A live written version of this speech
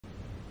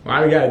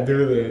Why we gotta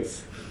do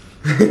this?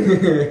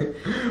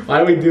 Why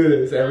do we do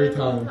this every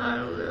time? I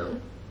don't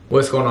know.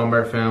 What's going on,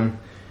 Mert fam?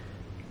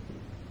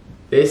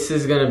 This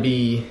is gonna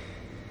be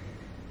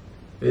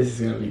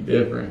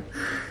different.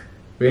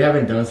 We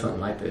haven't done something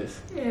like this.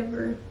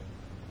 Ever.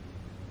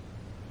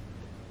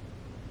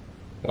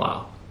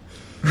 Wow.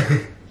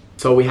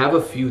 So we have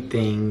a few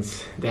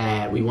things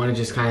that we want to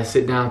just kind of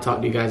sit down and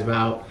talk to you guys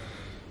about.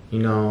 You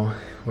know,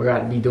 we're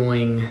going to be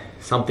doing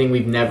something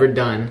we've never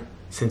done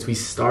since we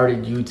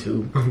started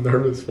YouTube. I'm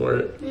nervous for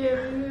it. Yeah.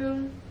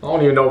 I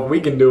don't even know if we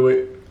can do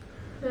it.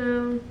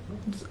 Oh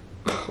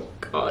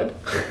God.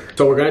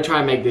 So we're going to try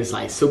and make this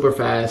like super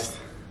fast.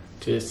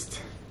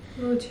 Just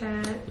a little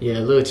chat. Yeah,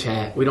 a little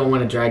chat. We don't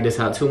want to drag this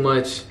out too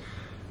much.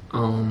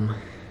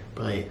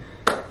 But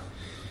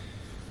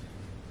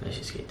let's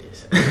just get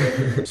this.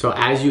 So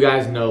as you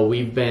guys know,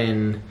 we've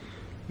been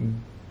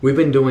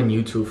doing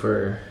YouTube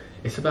for,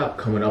 it's about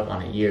coming up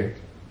on a year.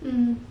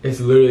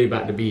 It's literally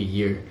about to be a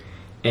year.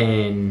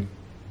 And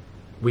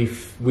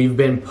we've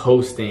been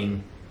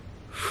posting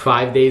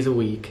 5 days a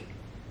week.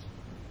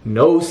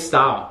 No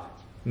stops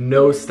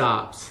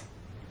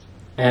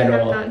at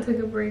all. Not took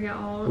a break at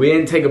all. We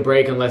didn't take a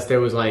break unless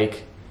there was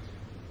like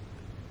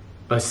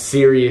a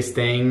serious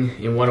thing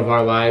in one of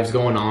our lives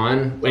going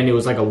on, and it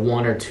was like a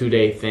 1 or 2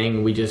 day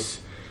thing. We just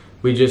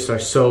are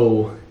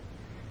so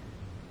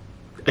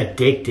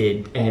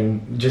addicted,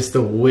 and just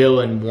the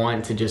will and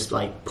want to just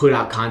like put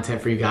out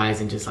content for you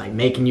guys and just like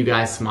making you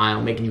guys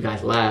smile, making you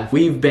guys laugh.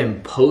 We've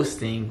been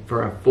posting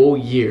for a full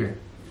year,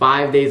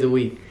 5 days a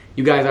week.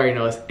 You guys already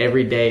know us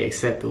every day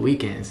except the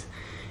weekends.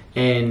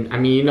 And I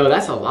mean, you know,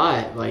 that's a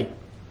lot. Like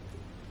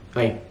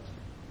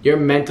your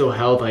mental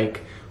health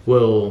like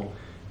will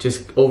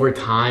just over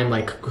time,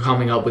 like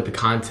coming up with the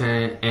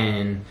content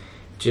and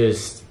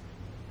just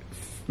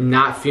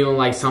not feeling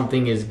like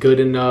something is good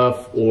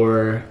enough,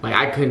 or like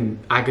I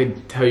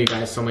could tell you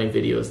guys so many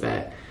videos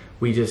that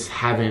we just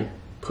haven't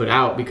put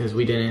out because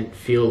we didn't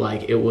feel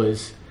like it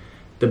was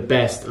the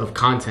best of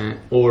content,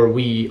 or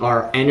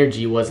our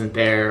energy wasn't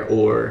there,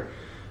 or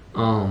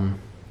and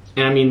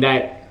I mean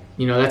that,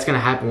 you know, that's gonna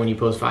happen when you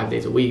post 5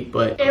 days a week.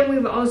 But and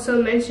we've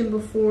also mentioned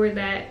before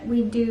that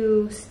we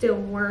do still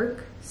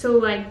work, so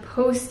like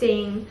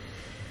posting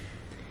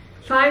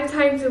 5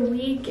 times a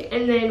week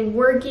and then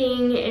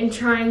working and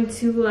trying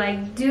to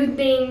like do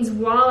things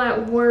while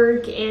at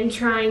work and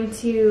trying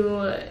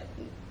to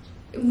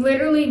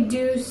literally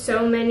do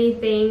so many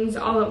things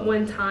all at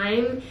one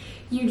time,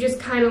 you just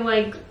kind of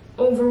like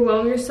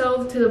overwhelm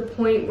yourself to the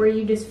point where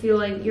you just feel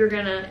like you're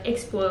gonna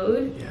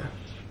explode. yeah.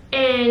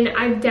 And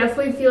I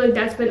definitely feel like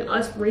that's been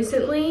us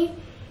recently.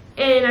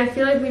 And I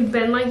feel like we've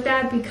been like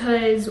that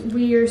because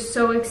we are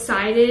so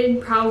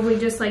excited, probably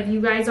just like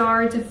you guys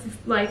are, to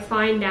like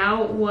find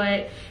out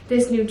what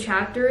this new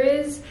chapter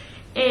is.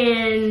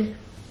 And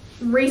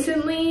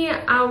recently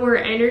our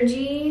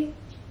energy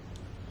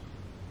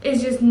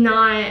is just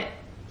not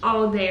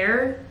all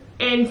there.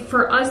 And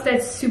for us,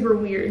 that's super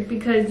weird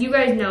because you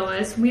guys know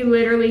us. We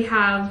literally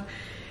have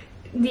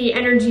the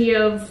energy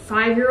of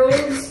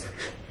 5-year-olds.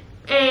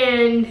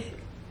 And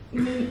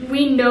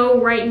we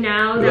know right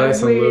now that we're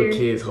some little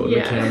kids holding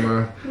the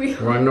camera,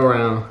 running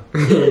around.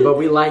 But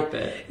we like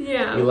that.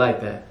 Yeah. We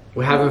like that.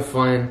 We're having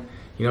fun.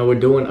 You know, we're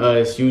doing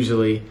us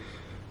usually.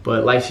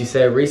 But like she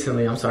said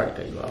recently, I'm sorry to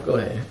cut you off. Go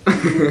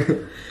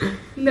ahead.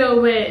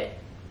 No, but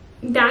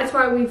that's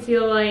why we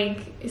feel like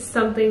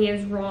something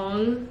is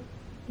wrong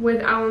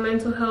with our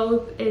mental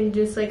health and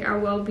just like our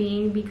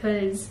well-being,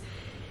 because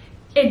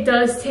it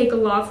does take a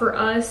lot for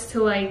us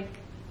to like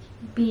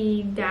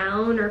be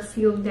down or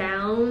feel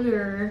down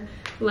or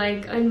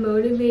like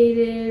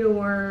unmotivated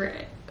or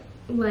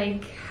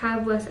like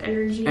have less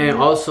energy. And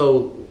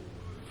also,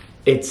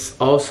 it's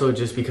also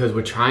just because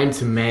we're trying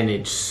to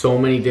manage so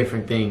many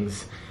different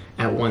things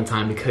at one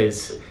time,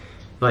 because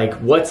like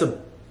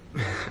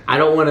I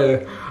don't want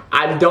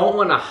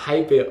to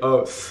hype it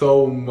up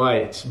so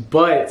much,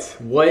 but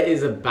what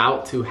is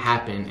about to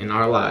happen in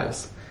our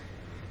lives,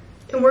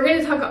 and we're going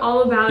to talk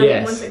all about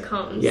it once it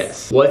comes.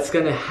 Yes. What's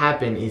going to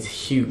happen is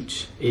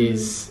huge.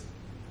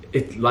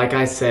 Like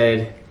I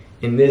said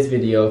in this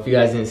video, if you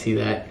guys didn't see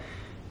that,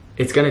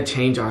 it's going to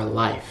change our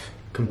life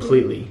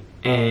completely.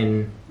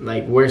 And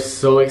like, we're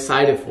so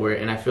excited for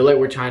it. And I feel like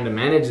we're trying to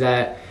manage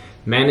that,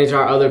 manage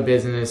our other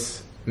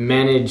business,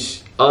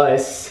 manage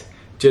us,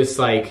 just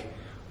like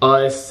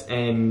us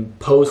and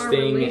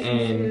posting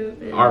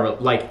and our,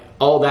 like,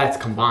 all that's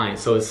combined.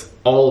 So it's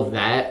all of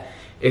that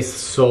is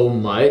so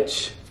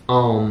much.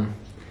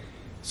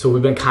 So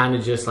we've been kind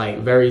of just like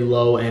very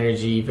low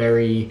energy,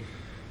 very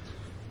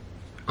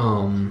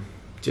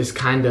just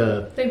kind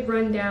of like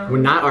run down. We're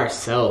not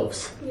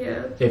ourselves.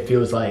 Yeah. It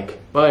feels like.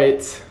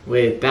 But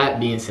with that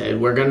being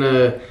said, we're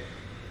gonna,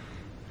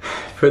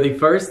 for the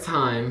first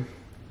time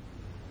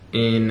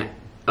in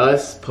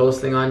us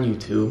posting on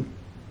YouTube,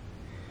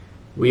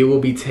 we will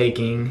be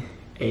taking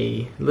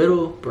a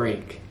little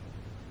break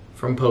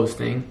from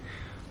posting,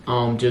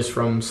 just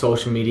from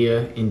social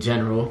media in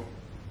general.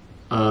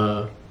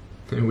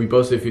 And we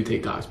posted a few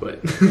TikToks,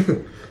 but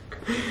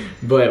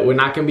but we're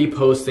not gonna be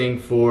posting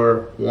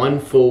for 1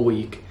 full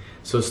week.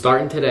 So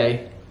starting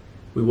today,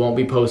 we won't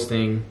be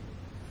posting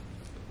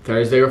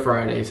Thursday or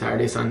Friday,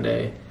 Saturday,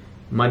 Sunday,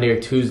 Monday or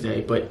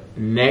Tuesday, but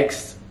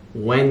next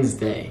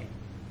Wednesday,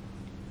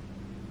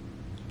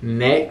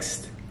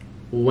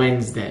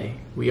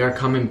 we are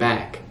coming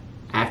back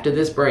after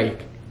this break,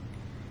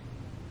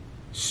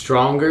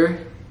 stronger,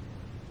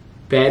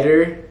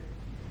 better,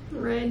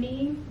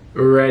 ready.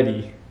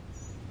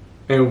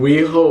 And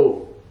we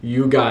hope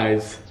you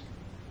guys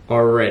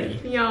are ready.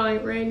 Y'all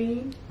ain't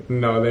ready.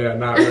 No, they are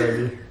not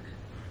ready.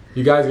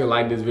 You guys gonna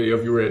like this video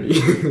if you're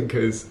ready,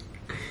 because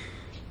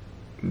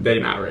they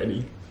not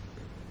ready.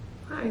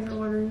 I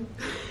know.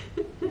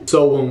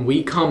 So when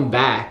we come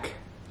back,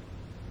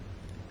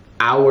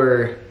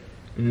 our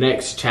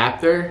next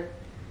chapter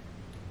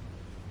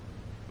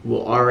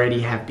will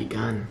already have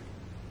begun.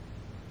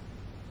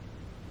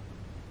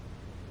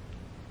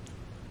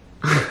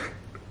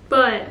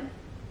 But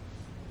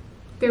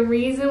the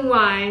reason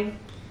why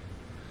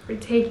we're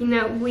taking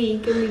that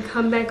week and we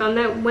come back on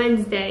that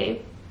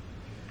Wednesday,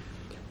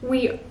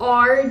 we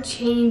are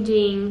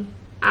changing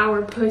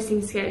our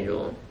posting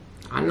schedule.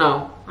 I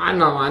know.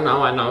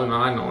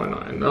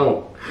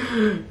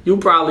 You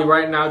probably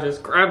right now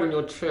just grabbing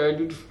your chair.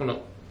 You just wanna,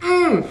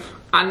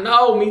 I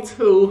know, me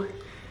too.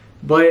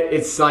 But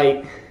it's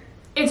like,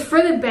 it's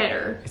for the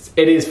better.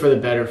 It is for the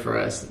better for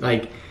us.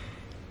 Like,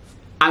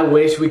 I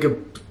wish we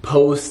could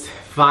post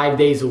 5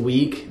 days a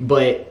week,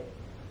 but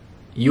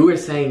you were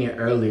saying it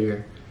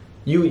earlier.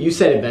 You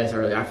said it best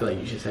earlier. I feel like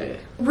you should say it.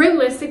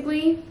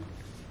 Realistically,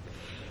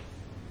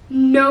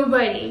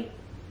 nobody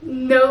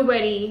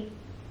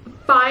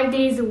 5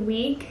 days a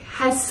week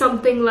has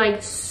something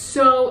like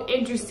so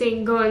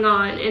interesting going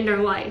on in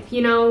their life,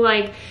 you know,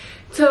 like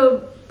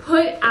to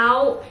put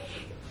out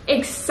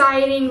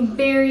exciting,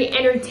 very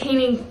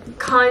entertaining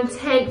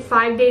content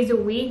 5 days a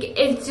week.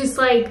 It's just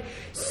like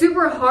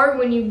super hard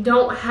when you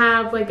don't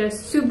have like a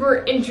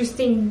super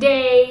interesting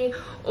day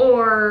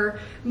or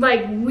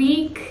like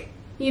week,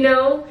 you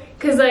know,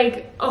 because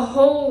like a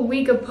whole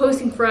week of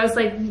posting for us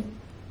like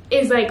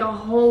is like a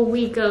whole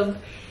week of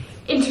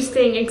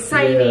interesting,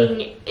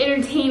 exciting,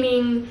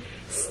 entertaining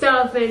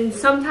stuff, and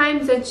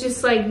sometimes that's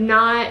just like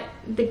not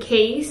the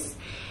case.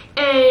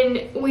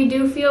 And we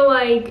do feel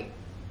like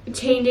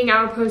changing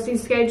our posting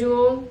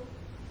schedule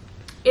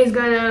is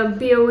gonna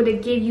be able to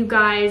give you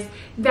guys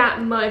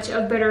that much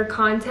of better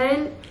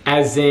content.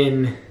 As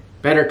in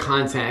better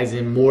content, as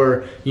in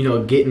more, you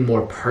know, getting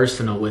more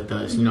personal with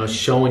us, you know,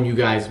 showing you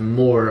guys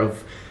more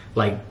of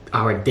like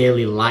our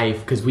daily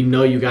life, because we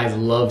know you guys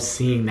love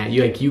seeing that.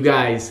 You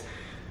guys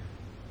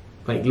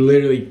like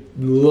literally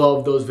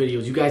love those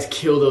videos. You guys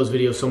kill those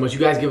videos so much. You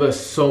guys give us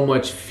so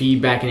much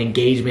feedback and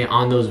engagement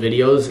on those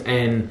videos,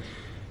 and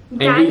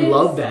we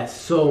love that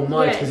so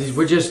much because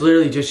we're just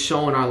literally just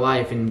showing our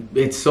life, and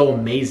it's so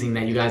amazing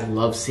that you guys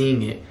love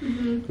seeing it.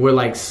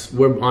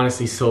 We're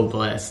honestly so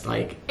blessed.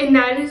 Like, and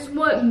that is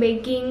what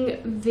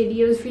making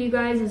videos for you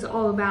guys is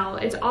all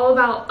about. It's all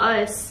about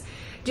us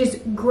just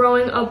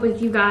growing up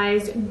with you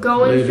guys,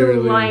 going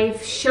through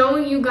life,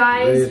 showing you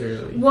guys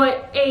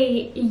what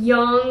a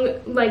young,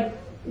 like,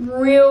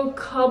 real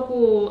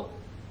couple,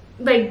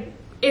 like,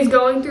 is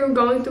going through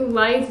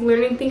life,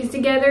 learning things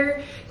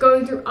together,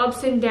 going through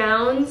ups and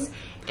downs.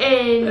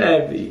 And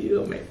Abby,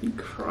 it'll make me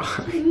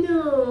cry.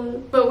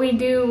 No, but we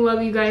do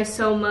love you guys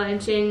so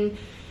much, and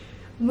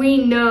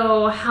we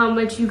know how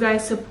much you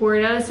guys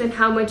support us and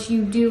how much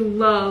you do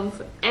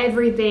love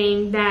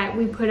everything that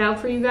we put out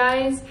for you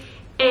guys.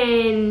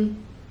 And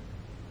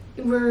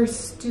we're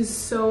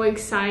just so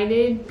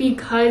excited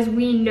because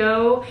we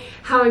know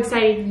how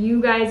excited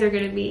you guys are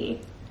going to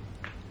be.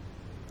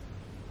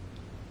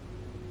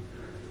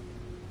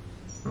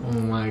 Oh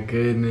my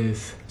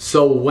goodness.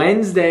 So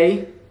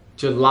Wednesday,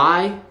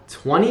 July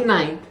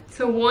 29th.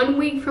 So 1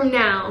 week from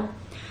now,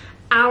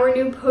 our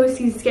new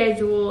posting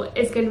schedule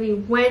is going to be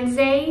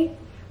Wednesday,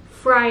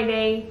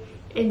 Friday,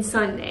 and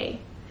Sunday.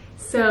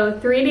 So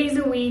 3 days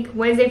a week,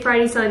 Wednesday,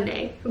 Friday,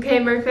 Sunday. Okay,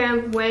 Merc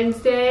fam?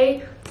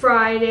 Wednesday,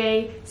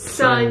 Friday,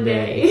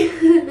 Sunday.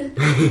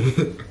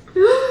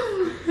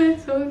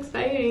 That's so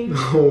exciting.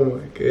 Oh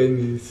my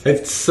goodness.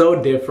 It's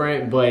so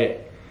different,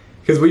 but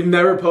because we've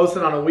never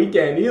posted on a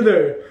weekend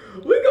either.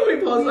 We're going to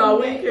be posting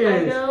on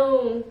weekends. I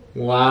know.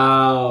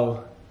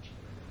 Wow.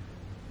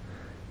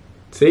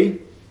 See?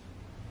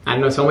 I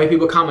know so many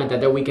people comment that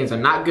their weekends are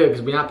not good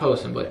because we're not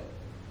posting, but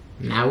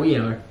now we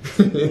are.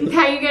 How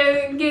you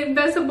gonna get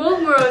best of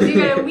both worlds? You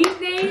got a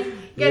weekday,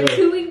 you got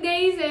 2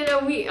 weekdays, and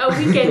a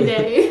weekend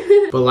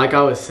day. But like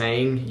I was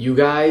saying, you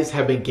guys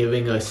have been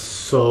giving us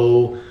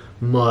so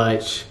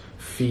much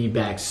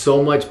feedback,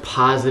 so much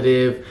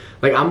positive.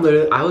 Like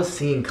I was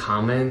seeing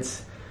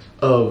comments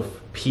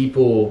of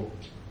people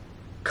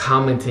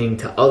commenting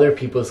to other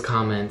people's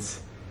comments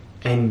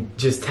and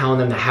just telling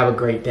them to have a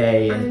great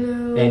day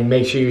and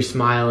make sure you're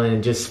smiling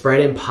and just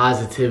spreading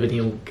positivity.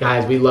 And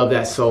guys, we love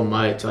that so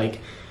much.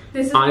 Like,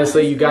 This is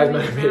honestly, you guys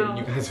really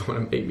want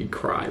to make me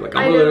cry. Like,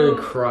 I'm gonna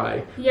literally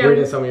cry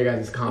reading some of your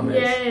guys'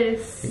 comments.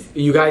 Yes.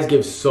 You guys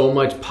give so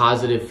much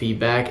positive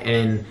feedback,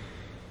 and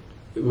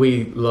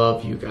we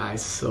love you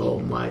guys so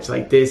much.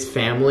 Like, this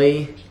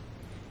family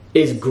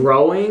is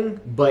growing,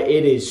 but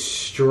it is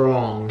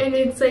strong. And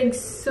it's like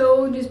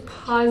so just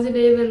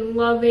positive and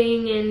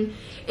loving, and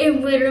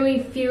it literally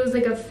feels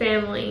like a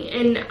family.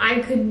 And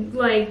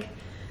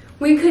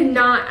we could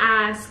not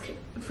ask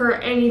for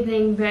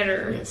anything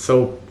better. Yeah,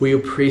 so we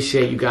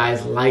appreciate you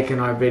guys liking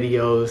our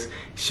videos,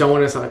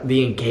 showing us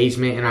the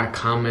engagement in our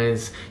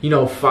comments, you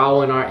know,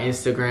 following our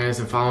Instagrams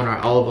and following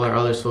all of our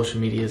other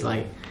social medias.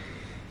 Like,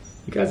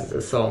 you guys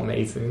are so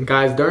amazing.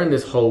 Guys, during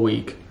this whole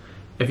week,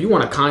 if you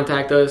want to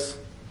contact us,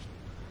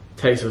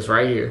 text us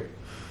right here.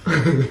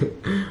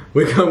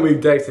 We're gonna be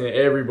texting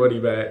everybody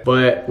back.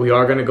 But we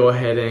are gonna go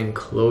ahead and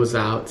close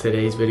out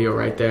today's video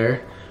right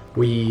there.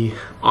 We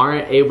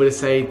aren't able to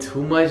say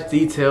too much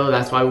detail.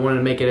 That's why we wanted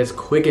to make it as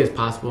quick as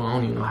possible. I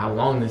don't even know how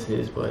long this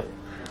is, but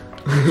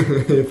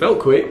it felt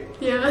quick.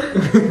 Yeah.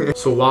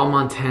 So while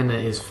Montana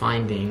is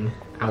finding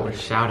our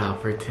shout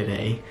out for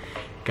today,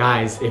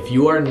 guys, if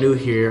you are new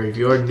here, if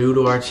you are new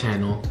to our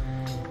channel,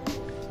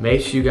 make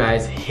sure you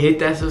guys hit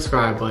that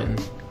subscribe button,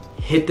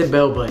 hit the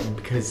bell button,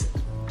 because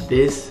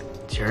this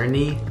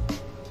journey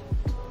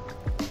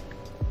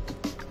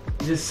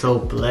is just so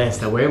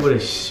blessed that we're able to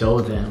show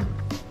them.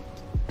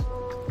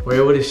 We're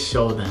able to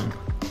show them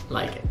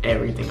like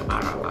everything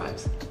about our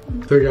lives.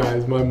 So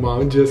guys, my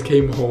mom just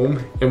came home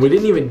and we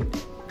didn't even,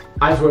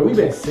 I swear, we've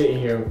been sitting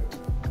here,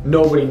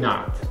 nobody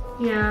knocked.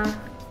 Yeah.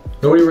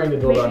 Nobody rang the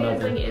doorbell, maybe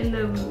nothing. It's like in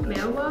the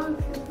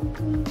mailbox or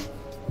something.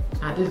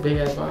 Not this big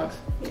ass box.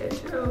 Yeah,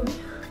 true.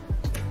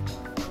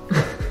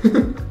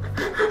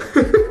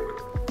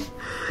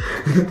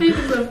 They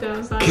just left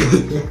outside.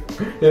 Yeah,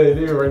 they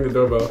didn't even ring the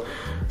doorbell.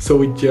 So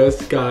we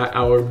just got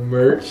our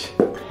merch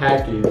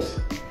package.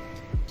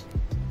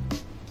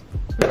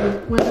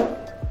 When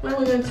are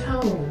we gonna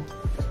tell them?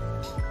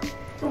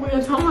 When are we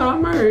gonna tell them about our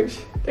merch?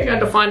 They got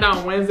to find out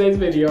on Wednesday's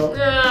video.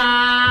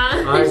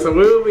 Alright, so we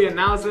will be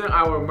announcing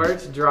our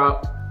merch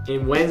drop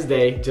in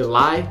Wednesday,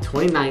 July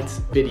 29th's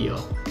video.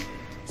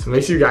 So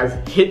make sure you guys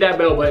hit that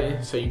bell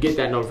button so you get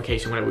that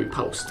notification whenever we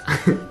post.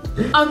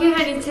 Okay,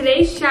 honey,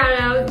 today's shout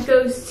out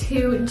goes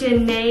to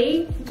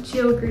Janae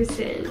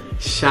Gilgerson.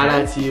 Shout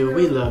out to you.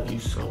 We love you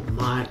so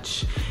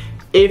much.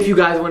 If you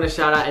guys want a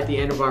shout out at the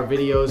end of our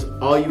videos,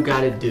 all you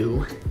gotta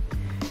do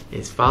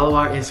is follow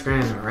our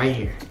Instagram right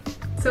here.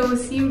 So we'll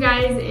see you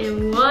guys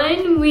in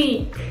 1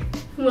 week.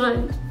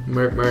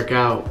 Merk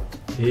out.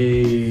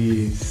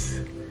 Peace.